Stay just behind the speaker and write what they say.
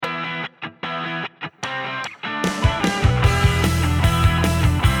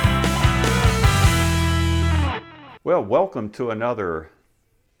Well, welcome to another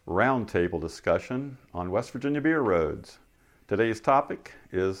roundtable discussion on West Virginia beer roads. Today's topic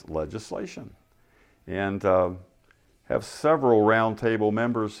is legislation, and have several roundtable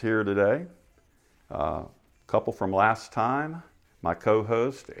members here today. A couple from last time, my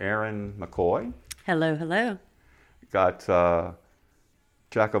co-host Aaron McCoy. Hello, hello. Got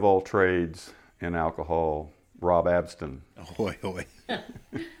jack of all trades in alcohol, Rob Abston. Ahoy, hoy.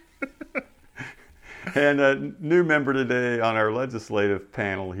 And a new member today on our legislative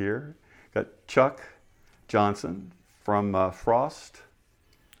panel here, got Chuck Johnson from Frost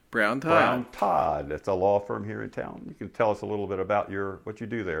Brown Todd. It's a law firm here in town. You can tell us a little bit about what you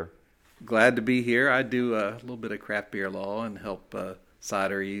do there. Glad to be here. I do a little bit of craft beer law and help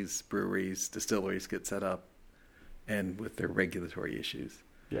cideries, breweries, distilleries get set up and with their regulatory issues.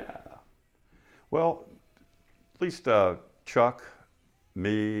 Yeah. Well, at least Chuck,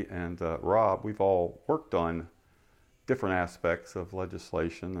 me, and Rob, we've all worked on different aspects of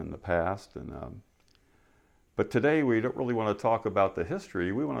legislation in the past, but today we don't really want to talk about the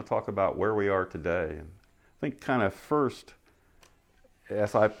history. We want to talk about where we are today. And I think kind of first,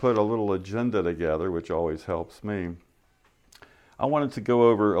 as I put a little agenda together, which always helps me, I wanted to go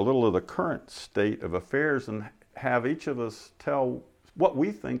over a little of the current state of affairs and have each of us tell what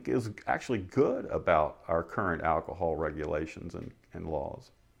we think is actually good about our current alcohol regulations and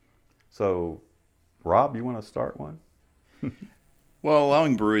laws. So, Rob, you want to start one? Well,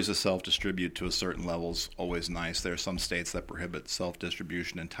 allowing breweries to self-distribute to a certain level is always nice. There are some states that prohibit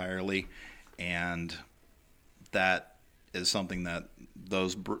self-distribution entirely, and that is something that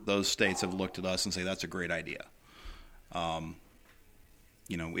those states have looked at us and say that's a great idea.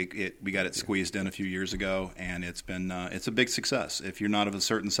 We got it squeezed in a few years ago, and it's a big success. If you're not of a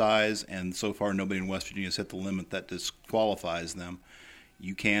certain size, and so far nobody in West Virginia has hit the limit that disqualifies them,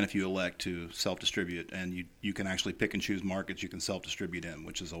 you can, if you elect to self-distribute, and you can actually pick and choose markets you can self-distribute in,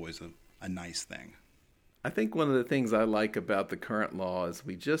 which is always a nice thing. I think one of the things I like about the current law is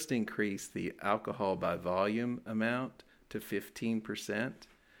we just increased the alcohol by volume amount to 15%.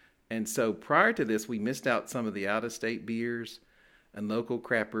 And so prior to this, we missed out some of the out-of-state beers, and local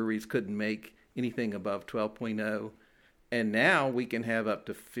craft breweries couldn't make anything above 12.0. And now we can have up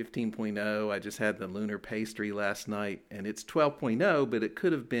to 15.0. I just had the Lunar Pastry last night, and it's 12.0, but it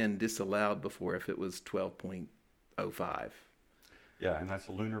could have been disallowed before if it was 12.05. Yeah, and that's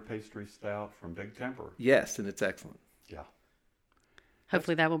a Lunar Pastry Stout from Big Temper. Yes, and it's excellent. Yeah.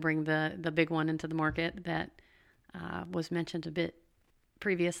 Hopefully that will bring the big one into the market that was mentioned a bit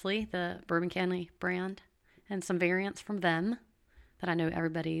previously, the Bourbon County brand, and some variants from them that I know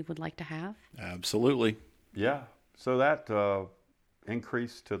everybody would like to have. Absolutely. Yeah. So that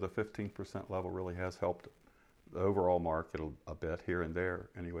increase to the 15% level really has helped the overall market a bit here and there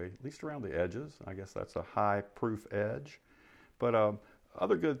anyway, at least around the edges. I guess that's a high proof edge. But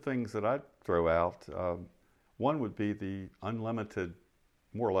other good things that I'd throw out, one would be the unlimited,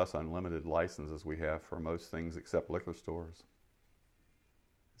 more or less unlimited licenses we have for most things except liquor stores.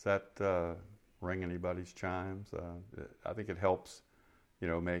 Does that ring anybody's chimes? I think it helps,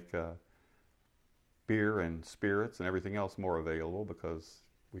 make beer and spirits and everything else more available because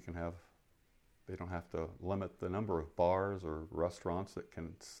they don't have to limit the number of bars or restaurants that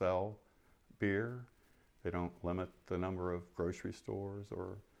can sell beer. They don't limit the number of grocery stores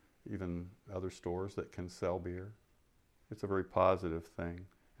or even other stores that can sell beer. It's a very positive thing.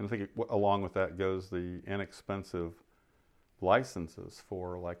 And I think along with that goes the inexpensive licenses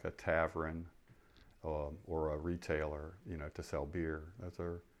for like a tavern or a retailer, to sell beer.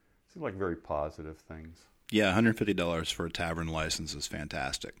 Seem like very positive things. Yeah, $150 for a tavern license is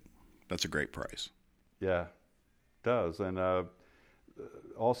fantastic. That's a great price. Yeah, it does. And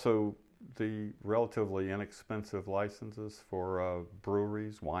also the relatively inexpensive licenses for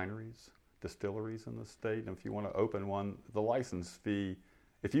breweries, wineries, distilleries in the state. And if you want to open one, the license fee,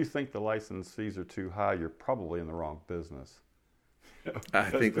 if you think the license fees are too high, you're probably in the wrong business. I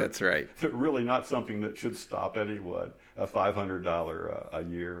think that's right. They're really not something that should stop anyone. A $500 a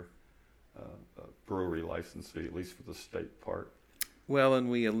year brewery license fee, at least for the state part. Well, and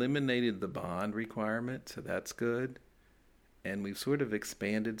we eliminated the bond requirement, so that's good. And we've sort of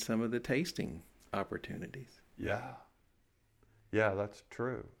expanded some of the tasting opportunities. Yeah, that's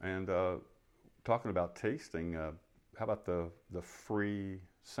true. And talking about tasting, how about the free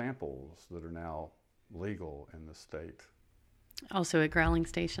samples that are now legal in the state? Also at growling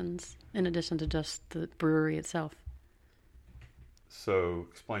stations, in addition to just the brewery itself. So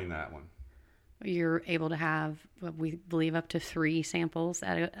explain that one. You're able to have, we believe, up to 3 samples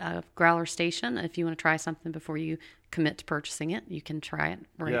at a growler station. If you want to try something before you commit to purchasing it, you can try it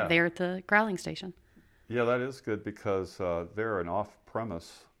there at the growling station. Yeah, that is good because they're an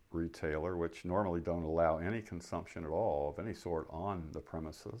off-premise retailer, which normally don't allow any consumption at all of any sort on the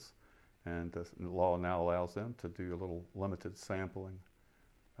premises. And the law now allows them to do a little limited sampling,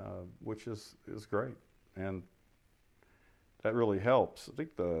 which is great. And that really helps. I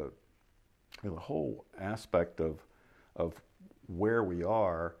think the whole aspect of where we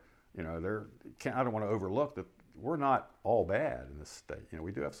are, I don't want to overlook that we're not all bad in this state.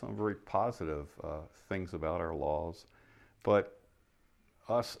 We do have some very positive things about our laws, but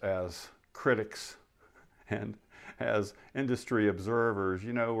us as critics and as industry observers,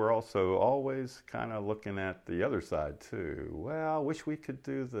 we're also always kind of looking at the other side too. Well, wish we could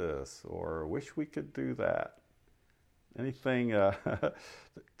do this, or wish we could do that. Anything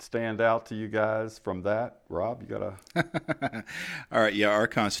stand out to you guys from that? Rob, you got to... All right, yeah, our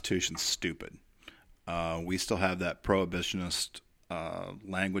Constitution's stupid. We still have that prohibitionist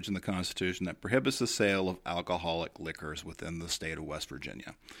language in the Constitution that prohibits the sale of alcoholic liquors within the state of West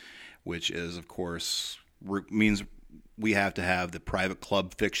Virginia, which is, of course, means we have to have the private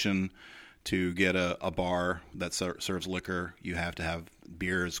club fiction to get a bar that serves liquor. You have to have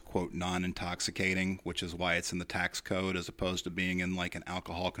beers, quote, non-intoxicating, which is why it's in the tax code as opposed to being in like an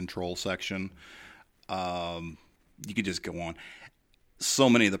alcohol control section. You could just go on.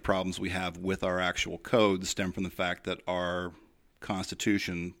 So many of the problems we have with our actual code stem from the fact that our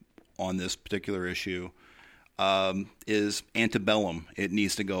Constitution on this particular issue is antebellum. It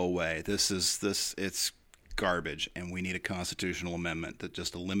needs to go away. It's garbage, and we need a constitutional amendment that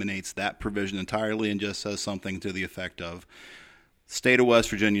just eliminates that provision entirely and just says something to the effect of: State of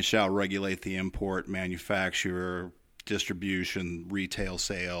West Virginia shall regulate the import, manufacture, distribution, retail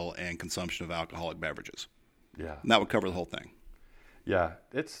sale, and consumption of alcoholic beverages. Yeah. And that would cover the whole thing. Yeah,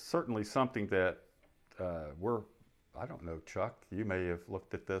 it's certainly something that I don't know, Chuck, you may have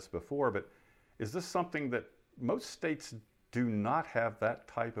looked at this before, but is this something that most states do not have that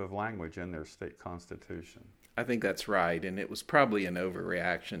type of language in their state constitution? I think that's right, and it was probably an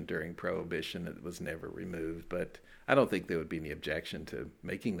overreaction during Prohibition. It was never removed, but I don't think there would be any objection to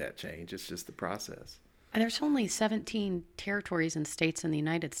making that change. It's just the process. There's only 17 territories and states in the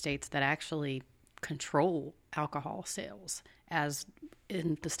United States that actually control alcohol sales, as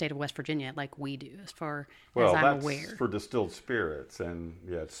in the state of West Virginia, like we do, as far as I'm aware. That's for distilled spirits and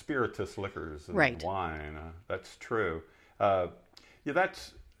spirituous liquors and right. wine. That's true.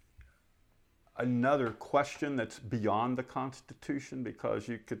 That's another question that's beyond the Constitution, because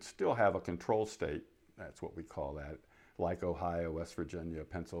you could still have a control state. That's what we call that, like Ohio, West Virginia,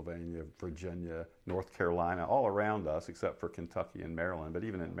 Pennsylvania, Virginia, North Carolina, all around us except for Kentucky and Maryland. But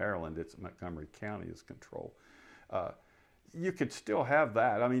even in Maryland, it's Montgomery County is control. You could still have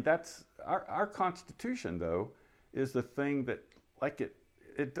that. I mean, that's our Constitution, though, is the thing that, like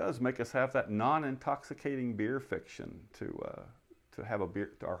it does make us have that non-intoxicating beer fiction to have a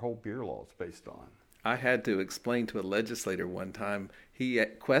beer. Our whole beer law is based on. I had to explain to a legislator one time. He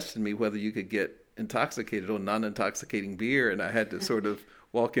questioned me whether you could get intoxicated on non-intoxicating beer, and I had to sort of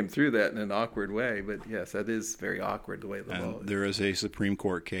walk him through that in an awkward way. But yes, that is very awkward the way the law is. There is a Supreme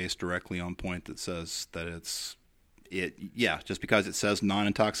Court case directly on point that says that just because it says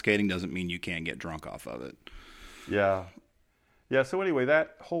non-intoxicating doesn't mean you can't get drunk off of it. Yeah. So anyway,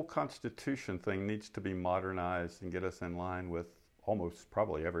 that whole Constitution thing needs to be modernized and get us in line with almost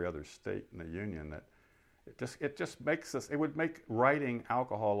probably every other state in the Union. That it just makes us. It would make writing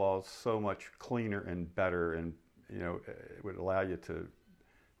alcohol laws so much cleaner and better, and it would allow you to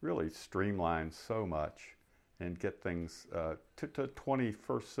really streamline so much and get things to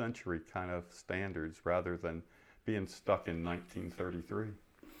 21st century kind of standards rather than being stuck in 1933.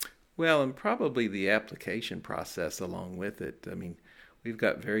 Well, and probably the application process along with it. I mean, we've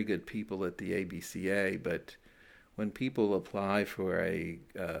got very good people at the ABCA, but when people apply for a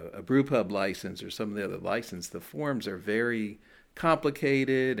brew pub license or some of the other license, the forms are very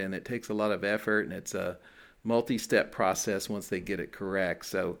complicated, and it takes a lot of effort, and it's a multi-step process once they get it correct.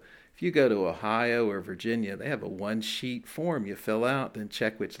 So if you go to Ohio or Virginia, they have a one-sheet form you fill out, then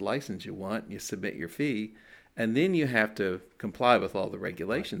check which license you want, and you submit your fee. And then you have to comply with all the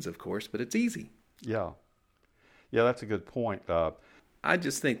regulations, of course, but it's easy. Yeah, that's a good point. I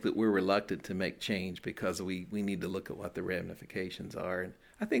just think that we're reluctant to make change because we need to look at what the ramifications are. And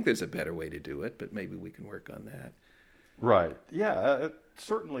I think there's a better way to do it, but maybe we can work on that. Right. Yeah,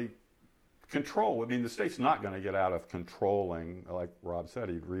 certainly control. I mean, the state's not going to get out of controlling. Like Rob said,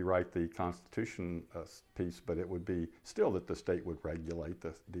 he'd rewrite the Constitution piece, but it would be still that the state would regulate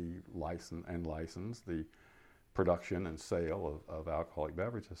the license the production and sale of alcoholic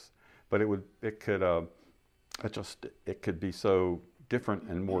beverages. But it could be so different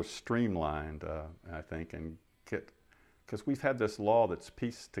and more streamlined, I think, and because we've had this law that's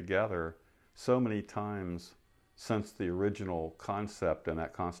pieced together so many times since the original concept, and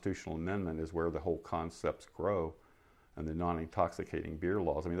that constitutional amendment is where the whole concepts grow, and the non-intoxicating beer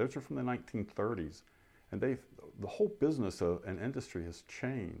laws. I mean, those are from the 1930s, and the whole business and industry has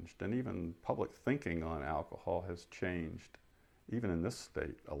changed, and even public thinking on alcohol has changed, even in this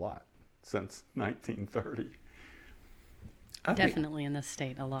state, a lot since 1930. Definitely in this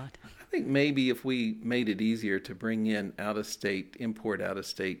state a lot. I think maybe if we made it easier to bring in import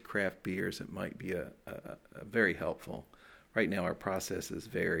out-of-state craft beers, it might be a very helpful. Right now our process is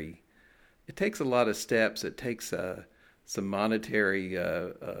it takes a lot of steps. It takes some monetary,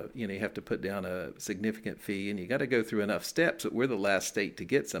 you have to put down a significant fee, and you got to go through enough steps that we're the last state to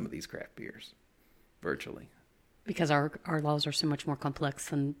get some of these craft beers, virtually. Because our laws are so much more complex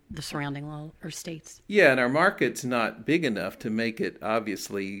than the surrounding law or states. Yeah, and our market's not big enough to make it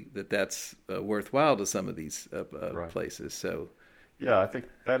obviously that's worthwhile to some of these places. So, yeah, I think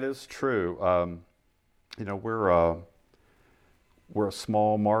that is true. We're a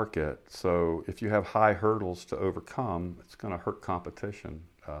small market, so if you have high hurdles to overcome, it's going to hurt competition.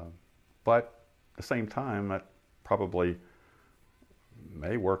 But at the same time, that probably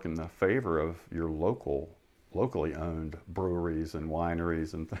may work in the favor of your locally owned breweries and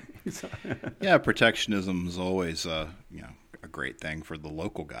wineries and things. Yeah, protectionism is always a great thing for the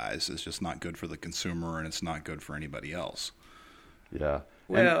local guys. It's just not good for the consumer, and it's not good for anybody else. Yeah.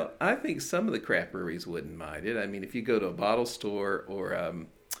 Well, I think some of the craft breweries wouldn't mind it. I mean, if you go to a bottle store or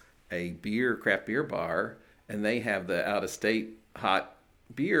a craft beer bar, and they have the out-of-state hot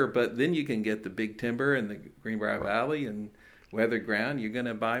beer, but then you can get the Big Timber and the Greenbrier Valley and Weathered Ground, you're going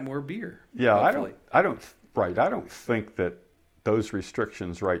to buy more beer. Yeah, hopefully. I don't think that those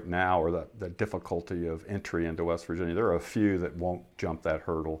restrictions right now, or the difficulty of entry into West Virginia, there are a few that won't jump that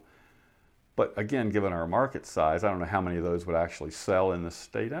hurdle. But again, given our market size, I don't know how many of those would actually sell in the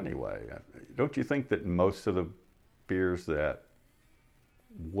state anyway. Don't you think that most of the beers that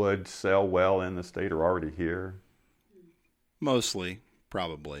would sell well in the state are already here? Mostly,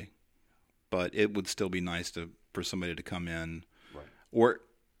 probably. But it would still be nice for somebody to come in. Right. Or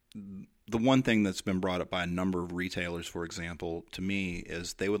the one thing that's been brought up by a number of retailers, for example, to me,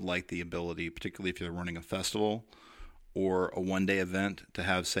 is they would like the ability, particularly if you're running a festival or a one-day event, to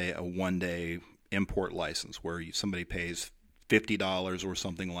have, say, a one-day import license where somebody pays $50 or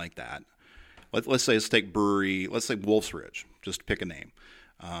something like that. Let's take Wolf's Ridge, just to pick a name.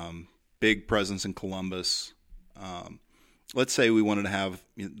 Big presence in Columbus. Let's say they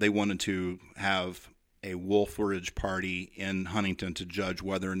wanted to have a Wolf Ridge party in Huntington to judge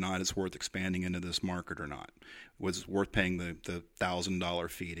whether or not it's worth expanding into this market or not. Was it worth paying the $1,000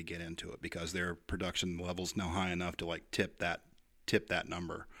 fee to get into it because their production level's now high enough to tip that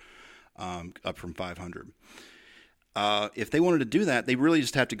number up from 500. If they wanted to do that, they really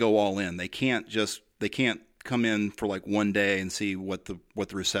just have to go all in. They can't come in for one day and see what the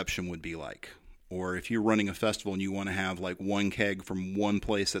reception would be like. Or if you're running a festival and you want to have one keg from one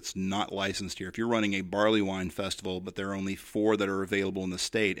place that's not licensed here. If you're running a barley wine festival, but there are only 4 that are available in the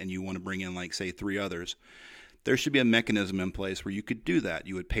state, and you want to bring in say 3 others, there should be a mechanism in place where you could do that.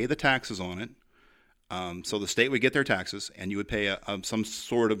 You would pay the taxes on it. So the state would get their taxes, and you would pay some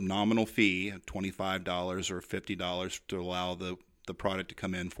sort of nominal fee, $25 or $50, to allow the product to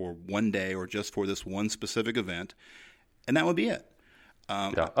come in for one day or just for this one specific event, and that would be it.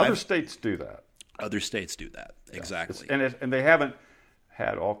 Other states do that. Other states do that, exactly. And they haven't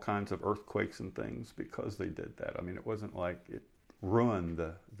had all kinds of earthquakes and things because they did that. I mean, it wasn't like it ruined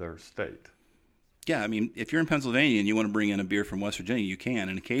their state. Yeah, I mean, if you're in Pennsylvania and you want to bring in a beer from West Virginia, you can,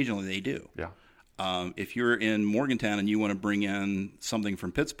 and occasionally they do. Yeah. If you're in Morgantown and you want to bring in something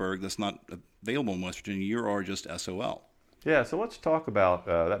from Pittsburgh that's not available in West Virginia, you are just SOL. Yeah, so let's talk about,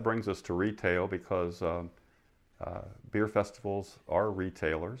 that brings us to retail, because beer festivals are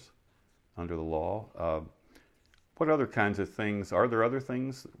retailers under the law. What other kinds of things, are there other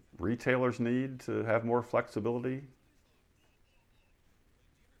things retailers need to have more flexibility?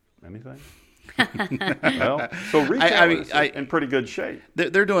 Anything? Well, so retailers are in pretty good shape.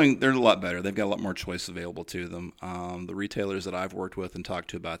 They're a lot better. They've got a lot more choice available to them. The retailers that I've worked with and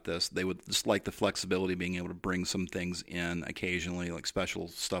talked to about this, they would just like the flexibility, being able to bring some things in occasionally, like special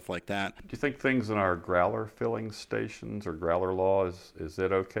stuff like that. Do you think things in our growler filling stations or growler law, is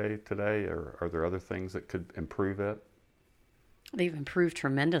it okay today, or are there other things that could improve it? They've improved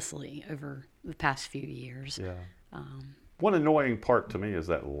tremendously over the past few years. Yeah. One annoying part to me is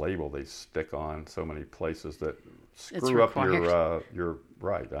that label they stick on so many places that screw up your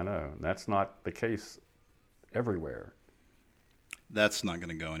right. I know. And that's not the case everywhere. That's not going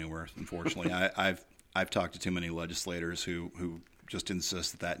to go anywhere, unfortunately. I've talked to too many legislators who just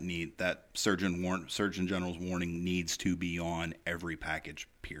insist that Surgeon General's warning needs to be on every package,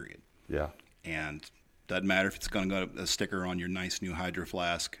 period. Yeah. And doesn't matter if it's going to go a sticker on your nice new Hydro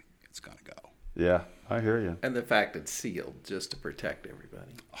Flask, it's going to go. Yeah, I hear you. And the fact it's sealed just to protect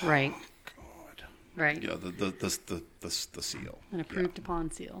everybody. Right. God. Right. Yeah, the seal. An approved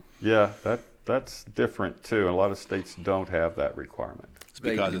upon seal. Yeah, that's different too. And a lot of states don't have that requirement. It's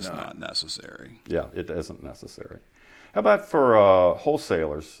because it's not necessary. Yeah, it isn't necessary. How about for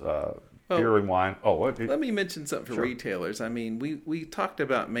wholesalers, beer and wine? Let me mention something for retailers. I mean, we talked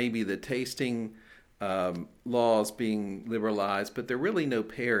about maybe the tasting laws being liberalized, but they're really no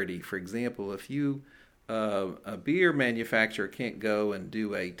parity. For example, if a beer manufacturer can't go and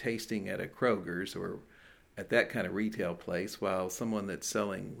do a tasting at a Kroger's or at that kind of retail place, while someone that's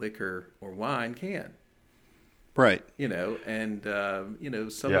selling liquor or wine can. Right. And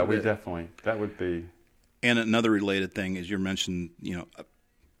some yeah, of we it, definitely, that would be. And another related thing is you mentioned,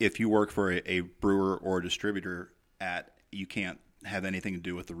 if you work for a brewer or a distributor, you can't have anything to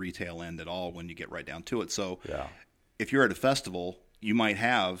do with the retail end at all when you get right down to it. So if you're at a festival, you might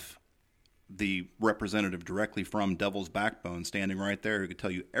have the representative directly from Devil's Backbone standing right there who could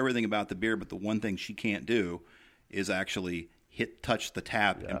tell you everything about the beer, but the one thing she can't do is actually touch the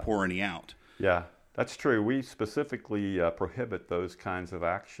tap and pour any out. Yeah. That's true. We specifically prohibit those kinds of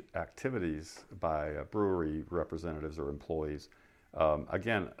activities by brewery representatives or employees.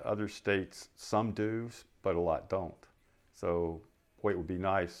 Again, other states, some do, but a lot don't. So, boy, it would be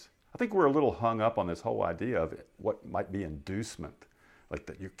nice. I think we're a little hung up on this whole idea of what might be inducement, like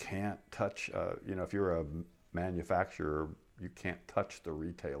that you can't touch, if you're a manufacturer, you can't touch the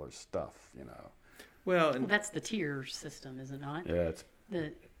retailer's stuff, Well, that's the tier system, is it not? Yeah, it's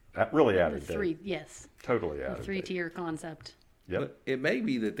The really added three, date. yes. Totally added The three-tier concept. Yep. But it may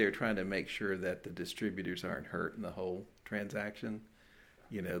be that they're trying to make sure that the distributors aren't hurt in the whole transaction,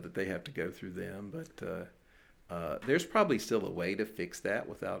 that they have to go through them. But there's probably still a way to fix that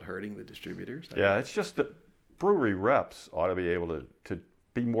without hurting the distributors. Yeah, it's just that brewery reps ought to be able to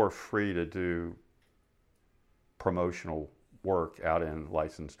be more free to do promotional work out in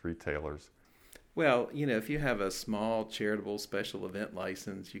licensed retailers. Well, if you have a small charitable special event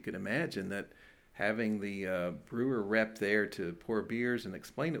license, you can imagine that having the brewer rep there to pour beers and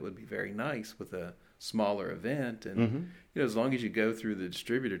explain it would be very nice with a smaller event. And, as long as you go through the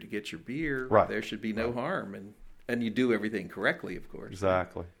distributor to get your beer, there should be no harm. And you do everything correctly, of course.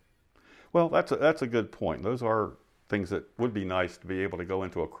 Exactly. Well, that's a good point. Those are things that would be nice to be able to go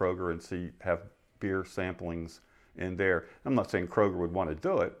into a Kroger and have beer samplings in there. I'm not saying Kroger would want to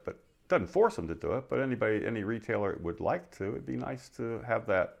do it, but doesn't force them to do it, but any retailer would like to. It'd be nice to have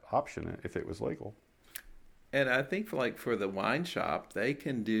that option if it was legal. And I think for the wine shop, they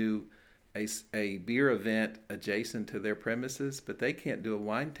can do a beer event adjacent to their premises, but they can't do a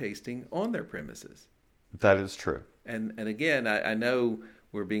wine tasting on their premises. That is true. And again, I know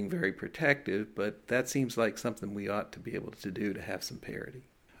we're being very protective, but that seems like something we ought to be able to do to have some parity.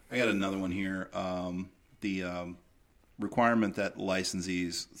 I got another one here. The requirement that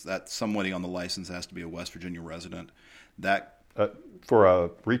that somebody on the license has to be a West Virginia resident. That for a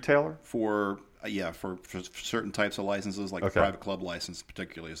retailer? For certain types of licenses, like the private club license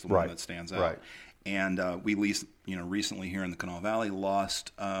particularly is the one that stands out. Right. And we recently here in the Kanawha Valley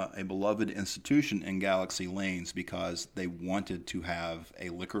lost a beloved institution in Galaxy Lanes because they wanted to have a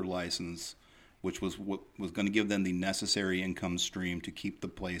liquor license, which was what was going to give them the necessary income stream to keep the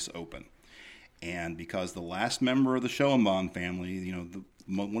place open. And because the last member of the Schoenbaum family,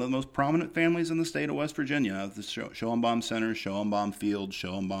 one of the most prominent families in the state of West Virginia, the Schoenbaum Center, Schoenbaum Field,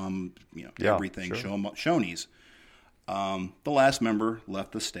 Schoenbaum, everything, sure. Shoney's. The last member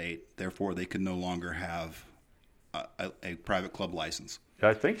left the state, therefore they could no longer have a private club license.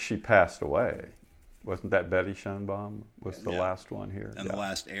 I think she passed away. Wasn't that Betty Schoenbaum was the last one here? And the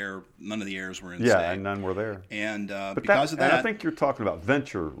last heir, none of the heirs were in state. state. And none were there. And but because of that... And I think you're talking about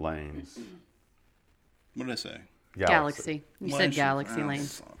Venture Lanes. What did I say? Galaxy. You said Galaxy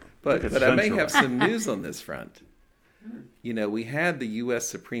Lanes. But I may have some news on this front. We had the U.S.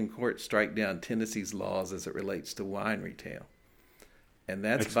 Supreme Court strike down Tennessee's laws as it relates to wine retail. And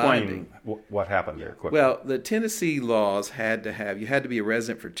that's binding. What happened there quickly. Well, the Tennessee laws you had to be a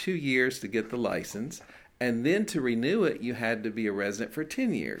resident for 2 years to get the license, and then to renew it, you had to be a resident for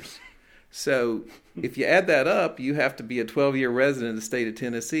 10 years. So if you add that up, you have to be a 12-year resident of the state of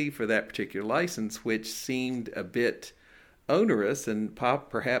Tennessee for that particular license, which seemed a bit onerous and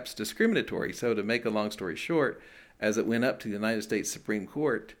perhaps discriminatory. So to make a long story short, as it went up to the United States Supreme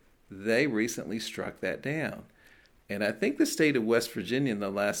Court, they recently struck that down. And I think the state of West Virginia in the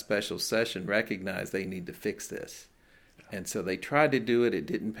last special session recognized they need to fix this. And so they tried to do it. It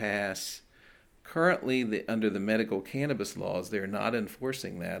didn't pass. Currently, under the medical cannabis laws, they're not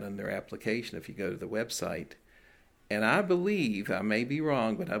enforcing that on their application if you go to the website. And I believe, I may be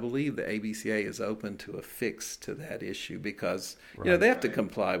wrong, but I believe the ABCA is open to a fix to that issue because they have to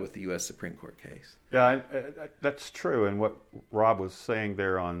comply with the U.S. Supreme Court case. Yeah, that's true. And what Rob was saying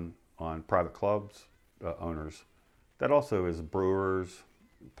there on private clubs owners, that also is brewers,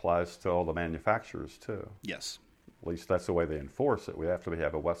 applies to all the manufacturers too. Yes. At least that's the way they enforce it. We have to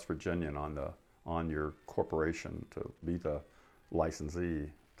have a West Virginian on your corporation to be the licensee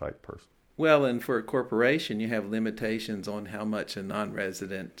type person. Well, and for a corporation, you have limitations on how much a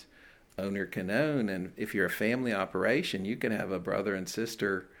non-resident owner can own. And if you're a family operation, you can have a brother and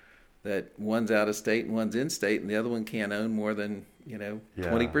sister that one's out of state and one's in state, and the other one can't own more than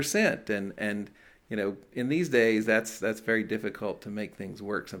 20%. And in these days, that's very difficult to make things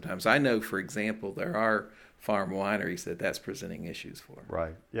work. Sometimes I know, for example, there are farm wineries that's presenting issues for.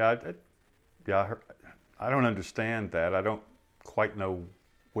 Right. Yeah. I don't understand that. I don't quite know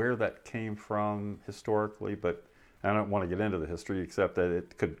where that came from historically, but I don't want to get into the history except that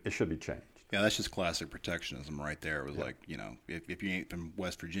it should be changed. Yeah, that's just classic protectionism right there. It was like, if you ain't from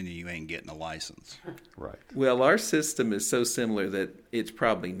West Virginia, you ain't getting a license. Right. Well, our system is so similar that it's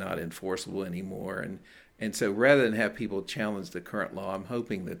probably not enforceable anymore. And so rather than have people challenge the current law, I'm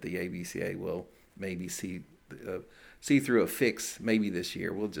hoping that the ABCA will maybe see through a fix maybe this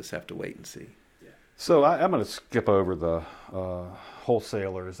year. We'll just have to wait and see. So I'm going to skip over the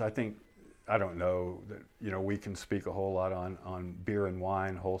wholesalers. I don't know that we can speak a whole lot on beer and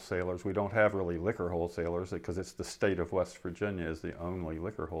wine wholesalers. We don't have really liquor wholesalers because it's the state of West Virginia is the only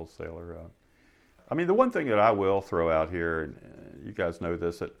liquor wholesaler. The one thing that I will throw out here, and you guys know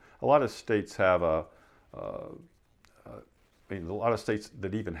this, that a lot of states have a lot of states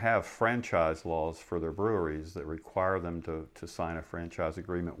that even have franchise laws for their breweries that require them to sign a franchise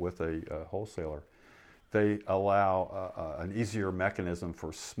agreement with a wholesaler. They allow an easier mechanism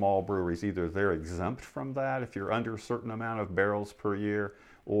for small breweries. Either they're exempt from that if you're under a certain amount of barrels per year,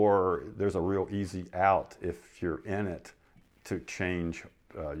 or there's a real easy out if you're in it to change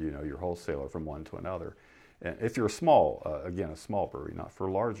your wholesaler from one to another. And if you're a small brewery, not for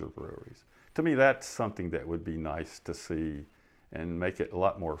larger breweries. To me, that's something that would be nice to see and make it a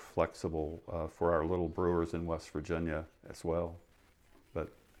lot more flexible for our little brewers in West Virginia as well. But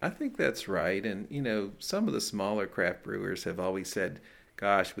I think that's right. And, some of the smaller craft brewers have always said,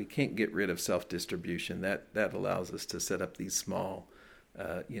 gosh, we can't get rid of self-distribution. That allows us to set up these small,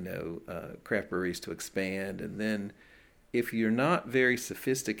 craft breweries to expand. And then if you're not very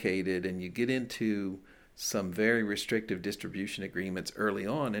sophisticated and you get into some very restrictive distribution agreements early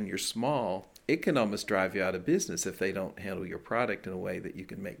on and you're small, it can almost drive you out of business if they don't handle your product in a way that you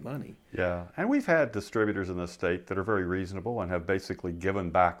can make money. Yeah, and we've had distributors in the state that are very reasonable and have basically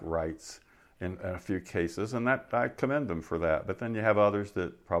given back rights in a few cases, and that I commend them for that. But then you have others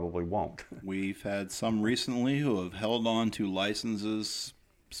that probably won't. We've had some recently who have held on to licenses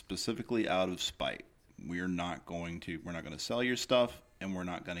specifically out of spite. We're not going to sell your stuff, and we're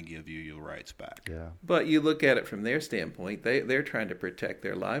not going to give you your rights back. Yeah. But you look at it from their standpoint, they're trying to protect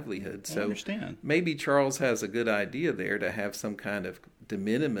their livelihood. So I understand. Maybe Charles has a good idea there to have some kind of de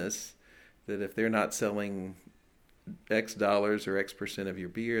minimis that if they're not selling X dollars or X percent of your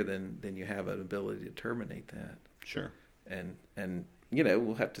beer, then you have an ability to terminate that. Sure. And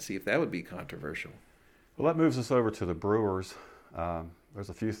we'll have to see if that would be controversial. Well, that moves us over to the brewers. There's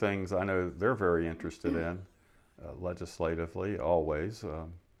a few things I know they're very interested in. Legislatively, always.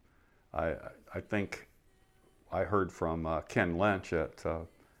 I think I heard from Ken Lynch down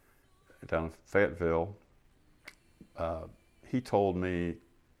in Fayetteville. He told me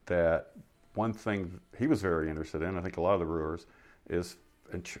that one thing he was very interested in, I think a lot of the brewers, is,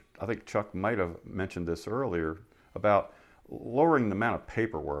 and I think Chuck might have mentioned this earlier, about lowering the amount of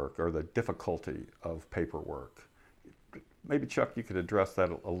paperwork or the difficulty of paperwork. Maybe, Chuck, you could address that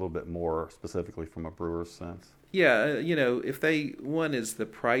a little bit more specifically from a brewer's sense. Yeah, if one is the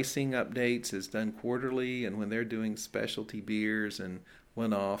pricing updates is done quarterly, and when they're doing specialty beers and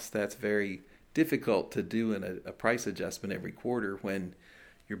one-offs, that's very difficult to do in a price adjustment every quarter when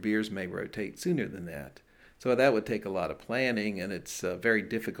your beers may rotate sooner than that. So that would take a lot of planning, and it's very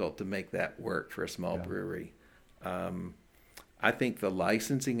difficult to make that work for a small brewery. I think the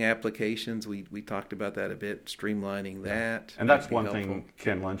licensing applications, we talked about that a bit, streamlining that. And that's one thing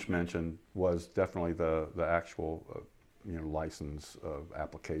Ken Lynch mentioned was definitely the actual license of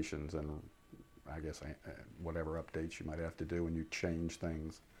applications and I guess whatever updates you might have to do when you change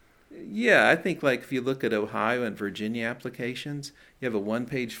things. Yeah, I think like if you look at Ohio and Virginia applications, you have a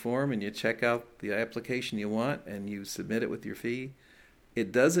one-page form and you check out the application you want and you submit it with your fee.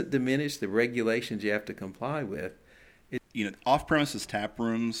 It doesn't diminish the regulations you have to comply with. Off-premises tap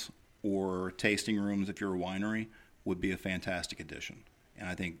rooms or tasting rooms, if you're a winery, would be a fantastic addition. And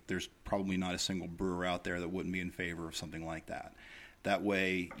I think there's probably not a single brewer out there that wouldn't be in favor of something like that. That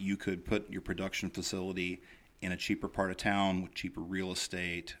way you could put your production facility in a cheaper part of town with cheaper real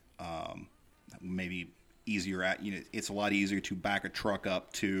estate, maybe easier it's a lot easier to back a truck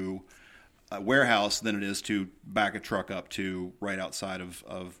up to a warehouse than it is to back a truck up to right outside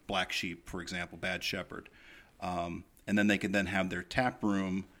of Black Sheep, for example, Bad Shepherd. And then they could then have their tap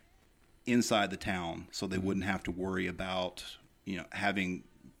room inside the town, so they wouldn't have to worry about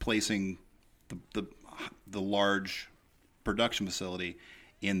placing the large production facility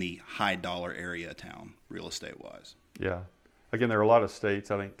in the high dollar area of town, real estate wise. Yeah. Again, there are a lot of states,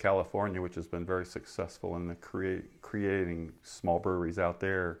 I think California, which has been very successful in the creating small breweries out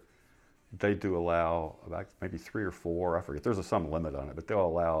there. They do allow about maybe 3 or 4, I forget, there's some limit on it, but they'll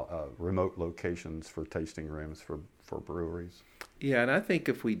allow remote locations for tasting rooms for breweries. Yeah, and I think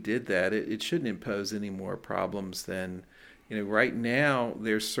if we did that, it shouldn't impose any more problems than, right now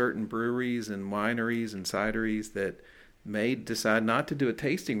there's certain breweries and wineries and cideries that may decide not to do a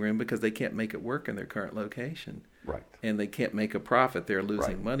tasting room because they can't make it work in their current location. Right. And they can't make a profit. They're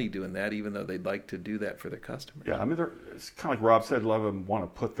losing money doing that, even though they'd like to do that for their customers. Yeah, I mean, it's kind of like Rob said, a lot of them want to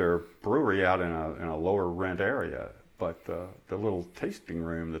put their brewery out in a lower rent area. But the little tasting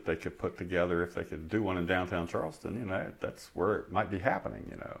room that they could put together, if they could do one in downtown Charleston, that's where it might be happening,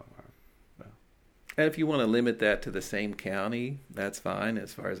 And if you want to limit that to the same county, that's fine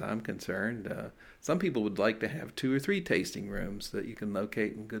as far as I'm concerned. Some people would like to have 2 or 3 tasting rooms that you can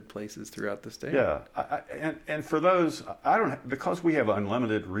locate in good places throughout the state. Yeah, and for those, because we have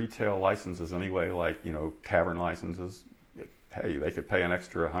unlimited retail licenses anyway, like, tavern licenses, hey, they could pay an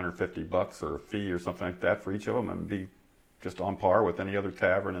extra $150 or a fee or something like that for each of them and be just on par with any other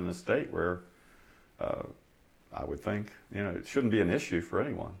tavern in the state where I would think, it shouldn't be an issue for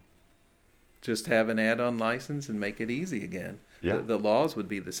anyone. Just have an add-on license and make it easy again. Yeah. The laws would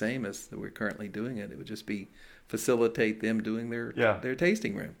be the same as we're currently doing it. It would just be facilitate them doing their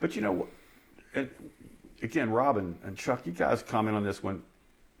tasting room. But again, Rob and Chuck, you guys comment on this. When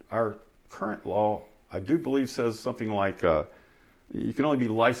our current law, I do believe, says something like you can only be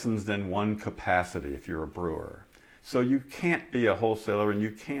licensed in one capacity if you're a brewer. So you can't be a wholesaler and you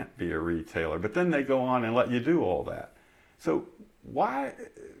can't be a retailer. But then they go on and let you do all that. So how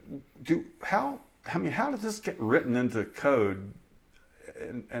does this get written into code,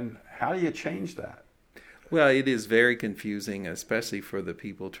 and how do you change that? Well, it is very confusing, especially for the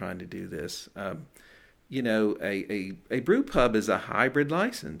people trying to do this. A brew pub is a hybrid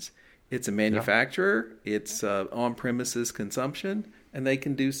license. It's a manufacturer, it's on-premises consumption, and they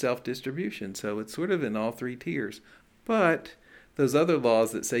can do self-distribution. So it's sort of in all 3 tiers. But those other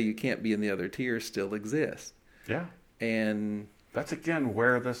laws that say you can't be in the other tiers still exist. Yeah. And that's, again,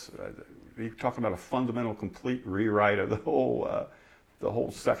 where this, you're talking about a fundamental, complete rewrite of the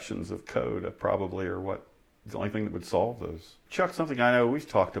whole sections of code probably, or what, the only thing that would solve those. Chuck, something I know we've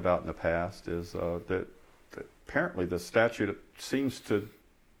talked about in the past is that apparently the statute seems to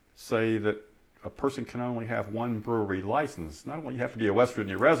say that a person can only have one brewery license. Not only you have to be a West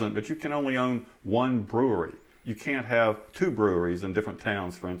Virginia resident, but you can only own one brewery. You can't have 2 breweries in different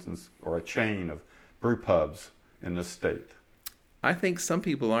towns, for instance, or a chain of brew pubs in this state. I think some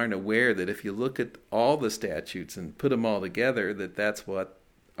people aren't aware that if you look at all the statutes and put them all together, that's what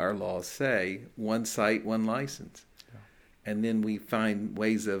our laws say: one site, one license. Yeah. And then we find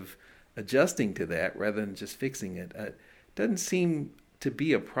ways of adjusting to that rather than just fixing it. It doesn't seem to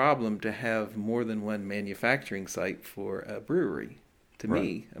be a problem to have more than one manufacturing site for a brewery, to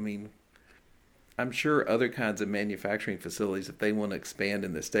me. I mean, I'm sure other kinds of manufacturing facilities, if they want to expand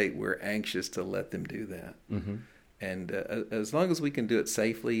in the state, we're anxious to let them do that. Mm-hmm. And as long as we can do it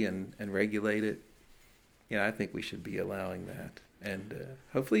safely and regulate it, I think we should be allowing that. And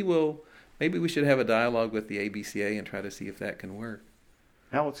hopefully maybe we should have a dialogue with the ABCA and try to see if that can work.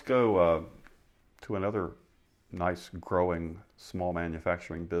 Now let's go to another nice growing small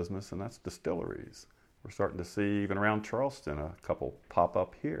manufacturing business, and that's distilleries. We're starting to see, even around Charleston, a couple pop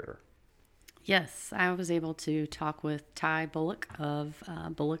up here. Yes, I was able to talk with Ty Bullock of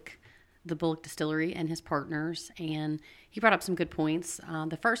the Bullock Distillery and his partners, and he brought up some good points.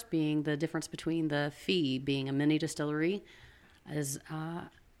 The first being the difference between the fee being a mini distillery is a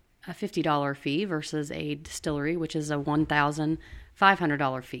 $50 fee versus a distillery, which is a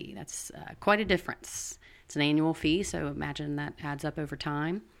 $1,500 fee. That's quite a difference. It's an annual fee, so imagine that adds up over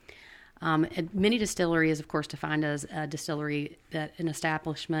time. Mini distillery is, of course, defined as a distillery, that an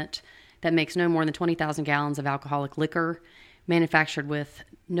establishment that makes no more than 20,000 gallons of alcoholic liquor, manufactured with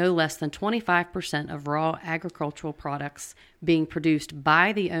no less than 25% of raw agricultural products being produced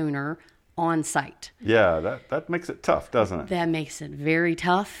by the owner on site. Yeah, that makes it tough, doesn't it? That makes it very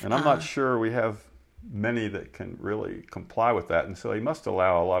tough. And I'm not sure we have many that can really comply with that, and so he must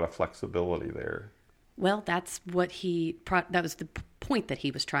allow a lot of flexibility there. Well, that's what that was the point that he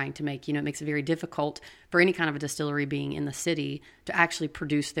was trying to make. It makes it very difficult for any kind of a distillery being in the city to actually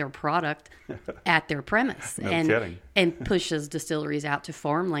produce their product at their premise. No kidding. And pushes distilleries out to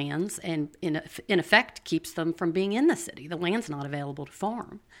farmlands, and in effect keeps them from being in the city. The land's not available to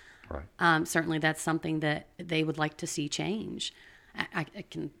farm. Right. Certainly that's something that they would like to see change. I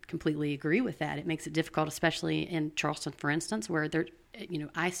can completely agree with that. It makes it difficult, especially in Charleston, for instance, where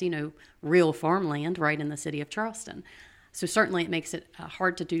I see no real farmland right in the city of Charleston. So certainly it makes it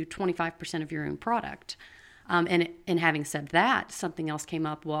hard to do 25% of your own product. And having said that, something else came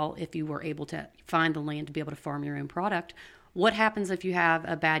up. Well, if you were able to find the land to be able to farm your own product, what happens if you have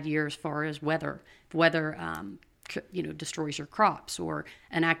a bad year as far as weather? If weather, destroys your crops, or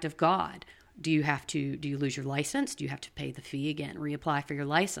an act of God? Do you lose your license? Do you have to pay the fee again, reapply for your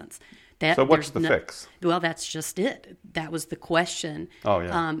license? So what's the fix? Well, that's just it. That was the question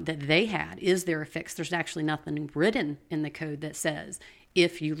that they had. Is there a fix? There's actually nothing written in the code that says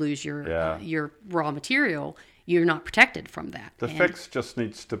if you lose your raw material, you're not protected from that. The fix just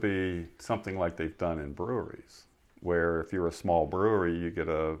needs to be something like they've done in breweries, where if you're a small brewery, you get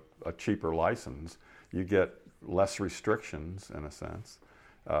a cheaper license. You get less restrictions, in a sense.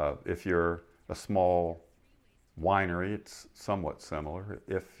 If you're a small winery, it's somewhat similar.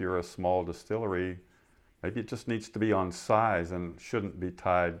 If you're a small distillery, maybe it just needs to be on size and shouldn't be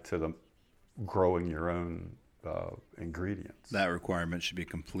tied to the growing your own ingredients. That requirement should be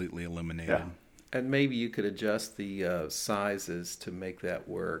completely eliminated. Yeah. And maybe you could adjust the sizes to make that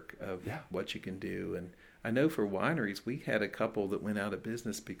work of what you can do. And I know for wineries, we had a couple that went out of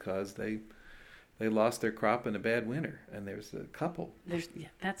business because they lost their crop in a bad winter, and there's a couple.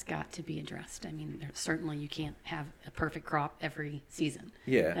 That's got to be addressed. I mean, certainly you can't have a perfect crop every season.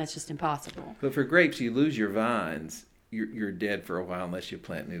 Yeah. That's just impossible. But for grapes, you lose your vines, you're dead for a while unless you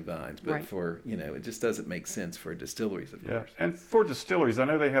plant new vines. But right. for, it just doesn't make sense for distilleries, of course. And for distilleries, I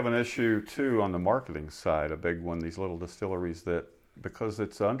know they have an issue, too, on the marketing side, a big one, these little distilleries that, because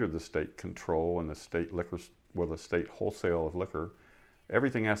it's under the state control and the state liquor, the state wholesale of liquor,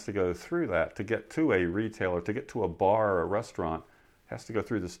 everything has to go through that to get to a retailer, to get to a bar or a restaurant, has to go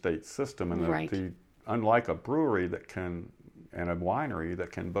through the state system. And right. Unlike a brewery and a winery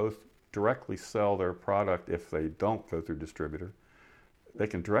that can both directly sell their product if they don't go through distributor, they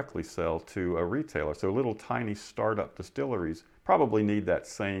can directly sell to a retailer. So little tiny startup distilleries probably need that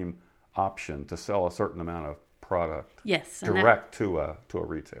same option to sell a certain amount of product direct to a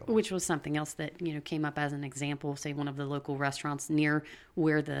retailer. Which was something else that came up as an example. Say one of the local restaurants near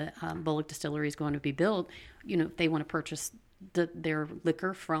where the Bullock Distillery is going to be built, they want to purchase their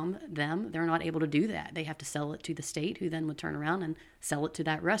liquor from them. They're not able to do that. They have to sell it to the state, who then would turn around and sell it to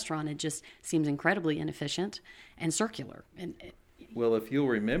that restaurant. It just seems incredibly inefficient and circular. Well, if you'll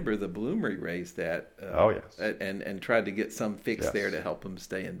remember, the Bloomery raised that and tried to get some fix there to help them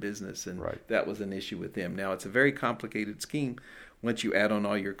stay in business, and that was an issue with them. Now, it's a very complicated scheme. Once you add on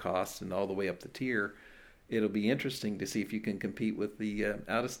all your costs and all the way up the tier, it'll be interesting to see if you can compete with the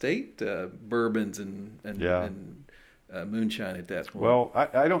out-of-state bourbons and moonshine at that point. Well,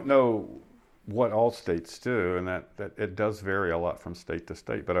 I don't know what all states do, and that it does vary a lot from state to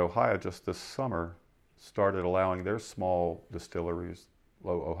state, but Ohio just this summer started allowing their small distilleries,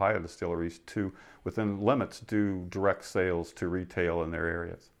 Ohio distilleries, to, within limits, do direct sales to retail in their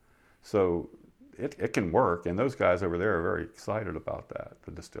areas. So it can work, and those guys over there are very excited about that, the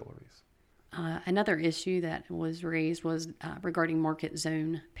distilleries. Another issue that was raised was regarding market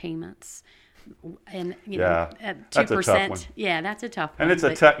zone payments. And, at 2%. That's a tough one. Yeah, that's a tough one. And it's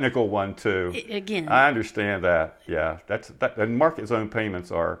a technical one, too. Again. I understand that, and market zone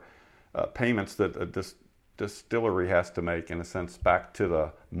payments are payments that a distillery has to make, in a sense, back to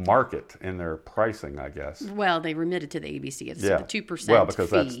the market in their pricing, I guess. Well, they remitted to the ABC. It's the 2% Well, because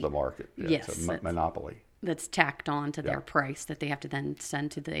fee. that's the market. Yeah, yes. It's a monopoly. that's tacked on to their price that they have to then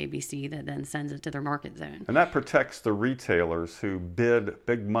send to the ABC that then sends it to their market zone. And that protects the retailers who bid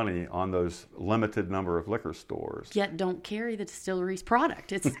big money on those limited number of liquor stores. Yet don't carry the distillery's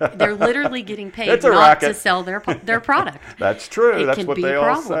product. They're literally getting paid It's a not racket. to sell their product. That's true. It That's can what be they a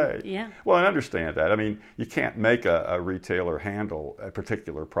all problem. say. Yeah. Well, I understand that. I mean, you can't make a retailer handle a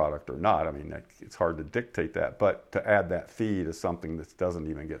particular product or not. I mean, it's hard to dictate that. But to add that fee to something that doesn't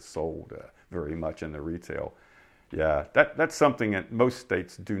even get sold very much in the retail, yeah, that's something that most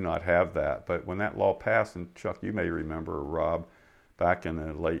states do not have that. But when that law passed, and Chuck, you may remember, Rob, back in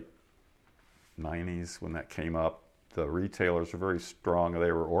the late 90s when that came up, the retailers were very strong.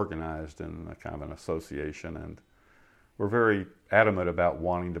 They were organized in a kind of an association and were very adamant about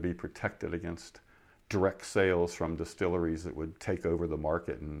wanting to be protected against direct sales from distilleries that would take over the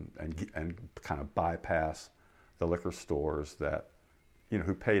market and kind of bypass the liquor stores that,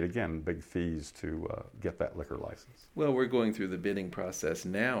 who paid, again, big fees to get that liquor license. Well, we're going through the bidding process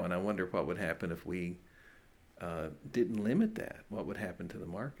now, and I wonder what would happen if we didn't limit that. What would happen to the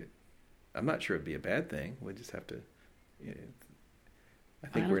market? I'm not sure it'd be a bad thing. We just have to, I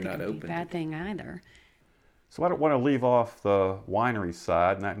think we're not open. I don't think it'd be a bad thing either. So I don't want to leave off the winery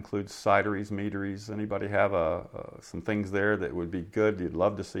side, and that includes cideries, meaderies. Anybody have some things there that would be good you'd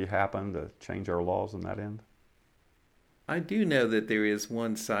love to see happen to change our laws on that end? I do know that there is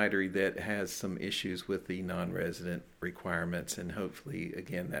one cidery that has some issues with the non-resident requirements, and hopefully,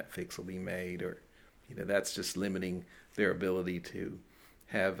 again, that fix will be made. Or, that's just limiting their ability to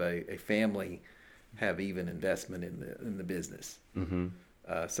have a family have even investment in the business. Mm-hmm.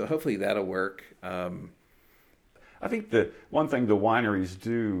 So hopefully that'll work. I think that one thing the wineries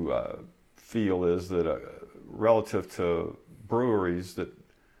do feel is that relative to breweries, that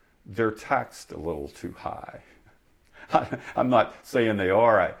they're taxed a little too high. I'm not saying they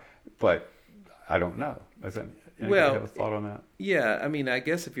are, but I don't know. Anybody have a thought on that? Yeah, I mean, I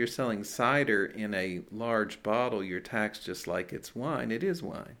guess if you're selling cider in a large bottle, you're taxed just like it's wine. It is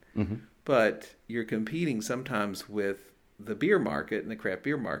wine. Mm-hmm. But you're competing sometimes with the beer market and the craft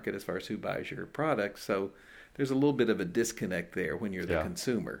beer market as far as who buys your product. So there's a little bit of a disconnect there when you're the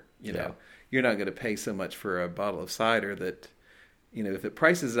consumer. You're not going to pay so much for a bottle of cider that, if it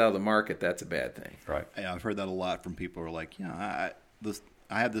prices out of the market, that's a bad thing. Right. Yeah, I've heard that a lot from people who are like, I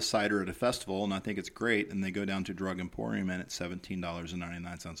have this cider at a festival and I think it's great, and they go down to Drug Emporium and it's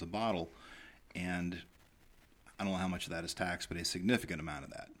 $17.99 a bottle, and I don't know how much of that is tax, but a significant amount of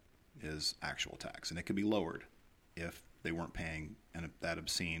that is actual tax, and it could be lowered if they weren't paying that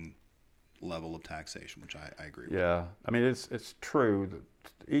obscene level of taxation, which I agree with. Yeah, I mean, it's true that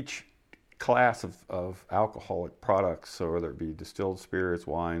each class of alcoholic products, so whether it be distilled spirits,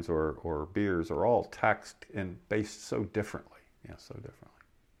 wines, or beers, are all taxed and based so differently. Yeah, so differently.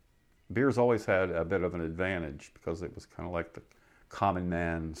 Beer's always had a bit of an advantage because it was kind of like the common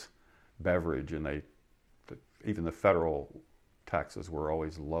man's beverage, and even the federal taxes were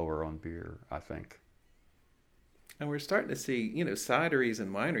always lower on beer, I think. And we're starting to see, cideries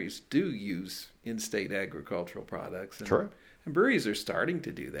and wineries do use in-state agricultural products. And, True. And breweries are starting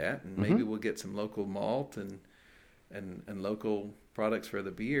to do that, and maybe we'll get some local malt and local products for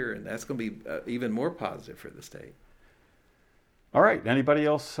the beer, and that's going to be even more positive for the state. All right. Anybody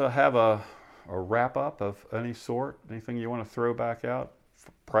else have a wrap-up of any sort? Anything you want to throw back out?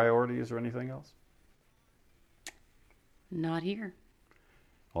 Priorities or anything else? Not here.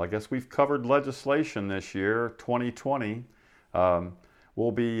 Well, I guess we've covered legislation this year, 2020.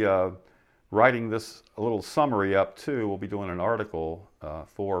 We'll be writing this a little summary up, too. We'll be doing an article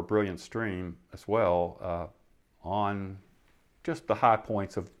for Brilliant Stream as well on just the high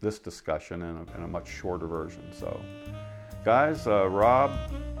points of this discussion in a much shorter version. So, guys, Rob,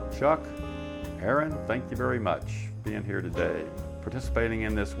 Chuck, Aaron, thank you very much for being here today, participating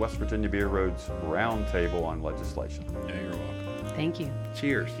in this West Virginia Beer Roads Roundtable on legislation. Yeah, you're welcome. Thank you.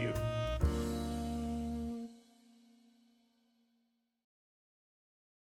 Cheers. Thank you.